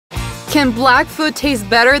Can black food taste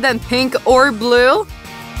better than pink or blue?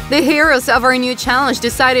 The heroes of our new challenge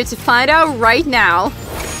decided to find out right now.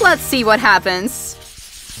 Let's see what happens.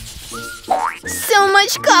 So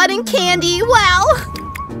much cotton candy, wow!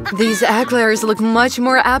 These eclairs look much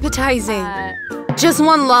more appetizing. Just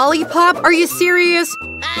one lollipop? Are you serious?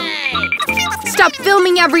 Stop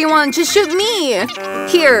filming everyone! Just shoot me!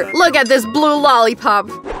 Here, look at this blue lollipop.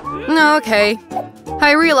 Okay.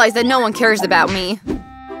 I realize that no one cares about me.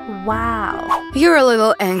 Wow. You're a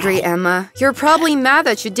little angry, Emma. You're probably mad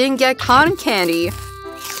that you didn't get cotton candy.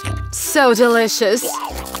 So delicious.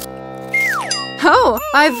 Oh,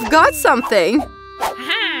 I've got something.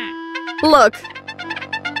 Look.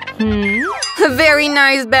 Very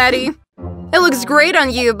nice, Betty. It looks great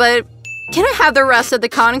on you, but can I have the rest of the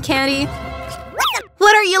cotton candy?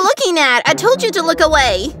 What are you looking at? I told you to look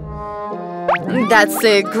away. That's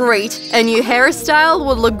it, great. A new hairstyle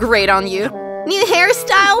would look great on you. New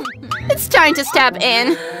hairstyle? It's time to step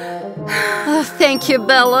in. Oh, thank you,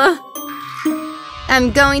 Bella.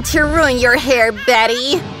 I'm going to ruin your hair,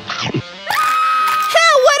 Betty.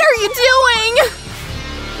 What are you doing?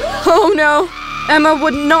 Oh no. Emma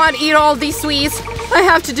would not eat all these sweets. I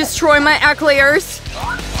have to destroy my eclairs.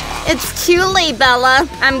 It's too late, Bella.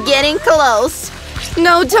 I'm getting close.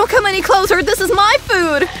 No, don't come any closer. This is my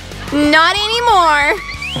food. Not anymore.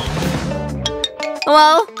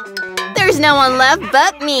 Well, there's no one left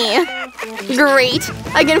but me. Great.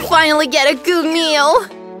 I can finally get a good meal.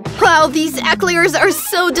 Wow, these eclairs are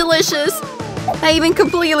so delicious. I even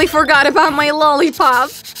completely forgot about my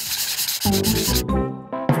lollipop.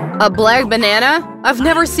 A black banana? I've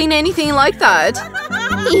never seen anything like that.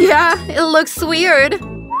 Yeah, it looks weird.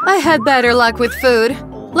 I had better luck with food.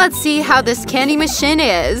 Let's see how this candy machine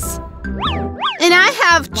is. And I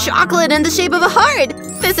have chocolate in the shape of a heart.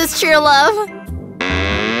 This is true love.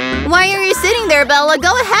 Why are you sitting there, Bella?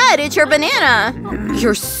 Go ahead, eat your banana.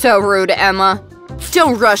 You're so rude, Emma.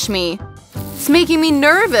 Don't rush me. It's making me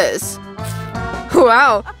nervous.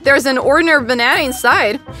 Wow, there's an ordinary banana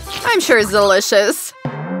inside. I'm sure it's delicious.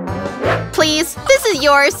 Please, this is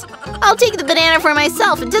yours. I'll take the banana for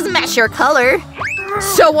myself. It doesn't match your color.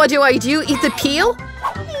 So what do? Eat the peel?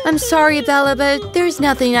 I'm sorry, Bella, but there's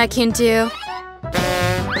nothing I can do.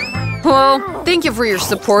 Well, thank you for your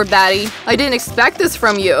support, Batty. I didn't expect this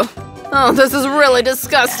from you. Oh, this is really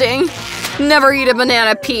disgusting. Never eat a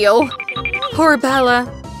banana peel. Poor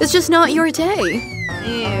Bella. It's just not your day.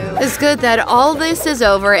 Ew. It's good that all this is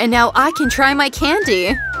over and now I can try my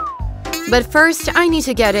candy. But first, I need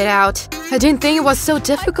to get it out. I didn't think it was so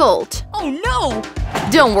difficult. Oh no!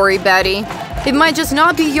 Don't worry, Betty. It might just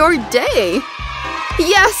not be your day.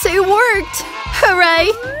 Yes, it worked!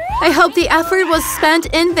 Hooray! I hope the effort was spent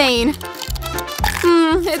in vain.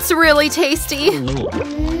 It's really tasty.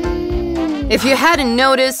 If you hadn't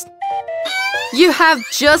noticed, you have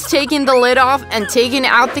just taken the lid off and taken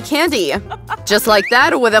out the candy. Just like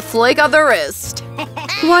that with a flick of the wrist.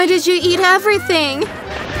 Why did you eat everything?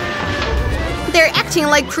 They're acting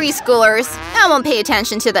like preschoolers. I won't pay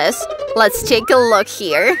attention to this. Let's take a look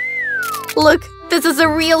here. Look, this is a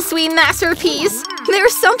real sweet masterpiece.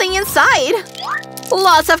 There's something inside.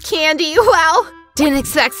 Lots of candy, wow. Didn't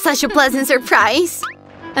expect such a pleasant surprise.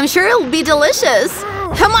 I'm sure it'll be delicious.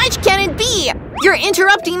 How much can it be? You're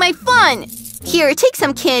interrupting my fun. Here, take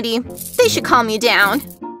some candy. They should calm you down.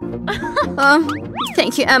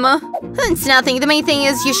 Thank you, Emma. It's nothing. The main thing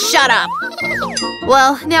is you shut up.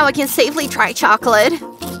 Well, now I can safely try chocolate.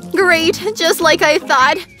 Great, just like I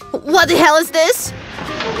thought. What the hell is this?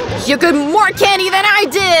 You got more candy than I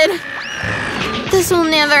did! This will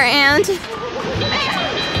never end.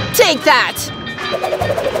 Take that!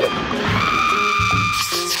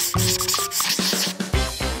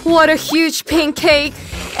 What a huge pink cake!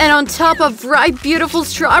 And on top of ripe, beautiful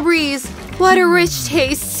strawberries! What a rich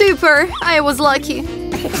taste! Super! I was lucky.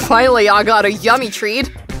 Finally, I got a yummy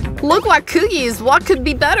treat. Look what cookies! What could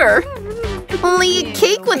be better? Only a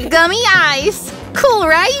cake with gummy eyes! Cool,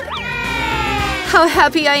 right? How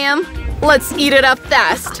happy I am! Let's eat it up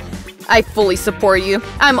fast! I fully support you.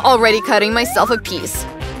 I'm already cutting myself a piece.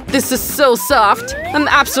 This is so soft. I'm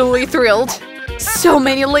absolutely thrilled. So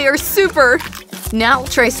many layers, super! Now I'll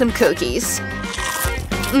try some cookies.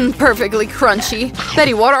 Perfectly crunchy.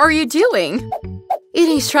 Betty, what are you doing?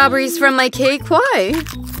 Eating strawberries from my cake? Why?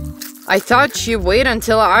 I thought you'd wait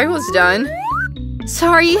until I was done.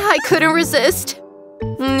 Sorry, I couldn't resist.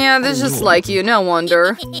 Yeah, that's just like you, no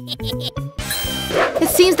wonder. It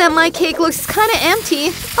seems that my cake looks kinda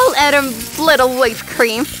empty. I'll add a little whipped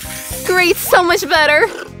cream. Great, so much better.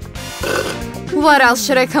 What else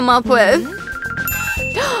should I come up with?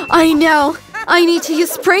 I know! I need to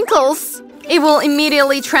use sprinkles. It will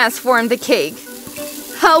immediately transform the cake.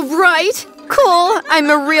 How right! Cool! I'm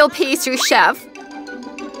a real pastry chef.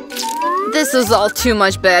 This is all too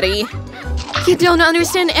much, Betty. You don't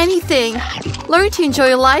understand anything. Learn to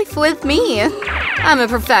enjoy life with me. I'm a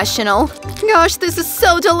professional. Gosh, this is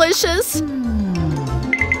so delicious.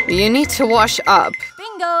 You need to wash up.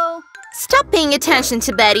 Bingo! Stop paying attention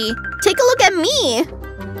to Betty. Take a look at me.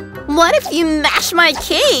 What if you mash my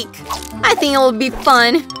cake? I think it will be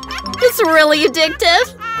fun. It's really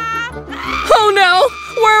addictive. Oh no!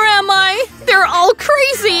 Where am I? They're all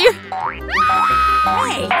crazy!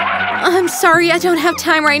 Hey! I'm sorry, I don't have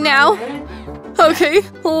time right now. Okay,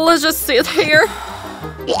 let's just sit here.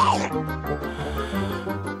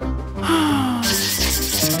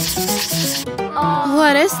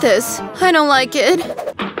 What is this? I don't like it.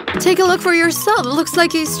 Take a look for yourself. It looks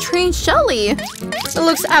like a strange jelly. It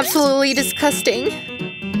looks absolutely disgusting.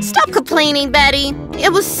 Stop complaining, Betty.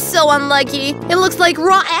 It was so unlucky. It looks like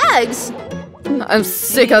raw eggs. I'm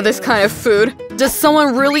sick of this kind of food. Does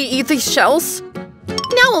someone really eat these shells?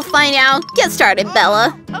 Now we'll find out. Get started,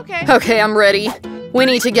 Bella. Okay, I'm ready. We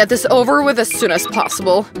need to get this over with as soon as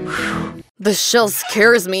possible. The shell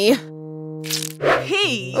scares me.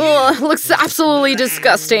 Hey! Ugh, looks absolutely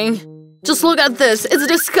disgusting. Just look at this. It's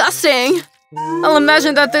disgusting. I'll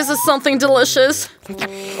imagine that this is something delicious.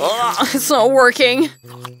 Ugh, it's not working.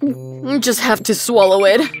 I just have to swallow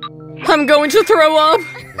it. I'm going to throw up.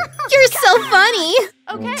 You're so funny.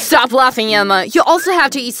 Stop laughing, Emma. You also have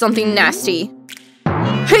to eat something nasty.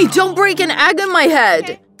 Hey, don't break an egg in my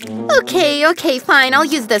head. Okay, fine. I'll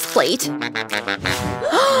use this plate.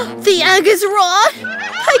 The egg is raw.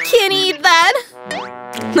 I can't eat that.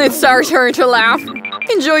 It's our turn to laugh.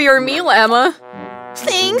 Enjoy your meal, Emma.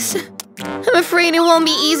 Thanks. I'm afraid it won't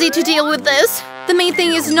be easy to deal with this. The main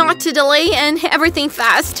thing is not to delay and everything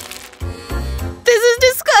fast. This is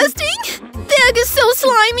disgusting. The egg is so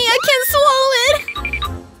slimy, I can't swallow it.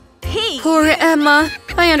 Hey. Poor Emma.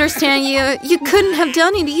 I understand you. You couldn't have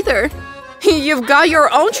done it either. You've got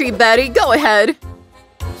your own treat, Betty. Go ahead.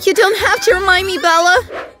 You don't have to remind me, Bella.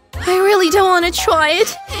 I really don't want to try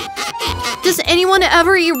it. Does anyone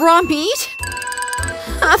ever eat raw meat?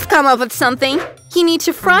 I've come up with something. You need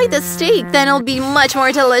to fry the steak, then it'll be much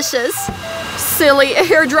more delicious. Silly, a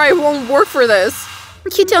hairdryer won't work for this.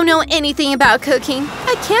 You don't know anything about cooking.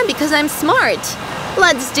 I can because I'm smart.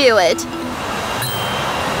 Let's do it.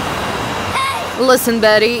 Listen,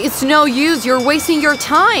 Betty, it's no use. You're wasting your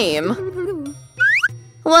time.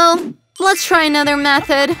 Well, let's try another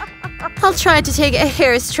method. I'll try to take a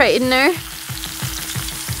hair straightener.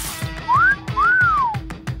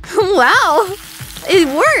 Wow! It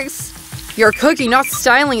works! You're cooking, not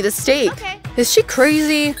styling the steak. Is she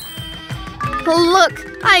crazy? Look,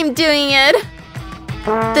 I'm doing it!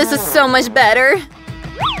 This is so much better.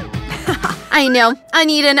 I know, I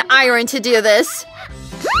need an iron to do this.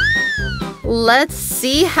 Let's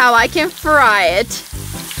see how I can fry it.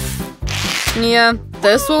 Yeah,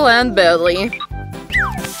 this will end badly.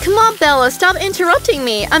 Come on, Bella, stop interrupting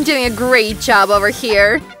me. I'm doing a great job over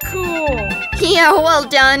here. Cool. Yeah, well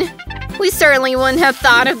done. We certainly wouldn't have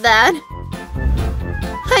thought of that.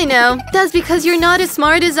 I know, that's because you're not as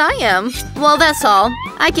smart as I am. Well, that's all.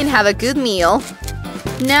 I can have a good meal.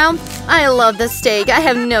 Now, I love the steak, I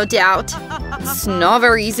have no doubt. It's not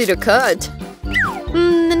very easy to cut.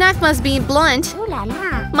 The knife must be blunt.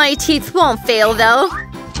 My teeth won't fail, though.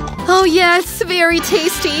 Oh yeah, it's very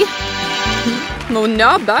tasty. No,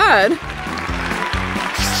 not bad.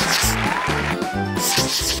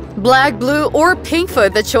 Black, blue, or pink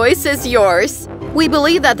food, the choice is yours. We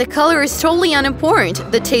believe that the color is totally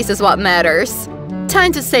unimportant. The taste is what matters.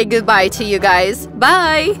 Time to say goodbye to you guys.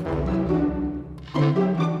 Bye!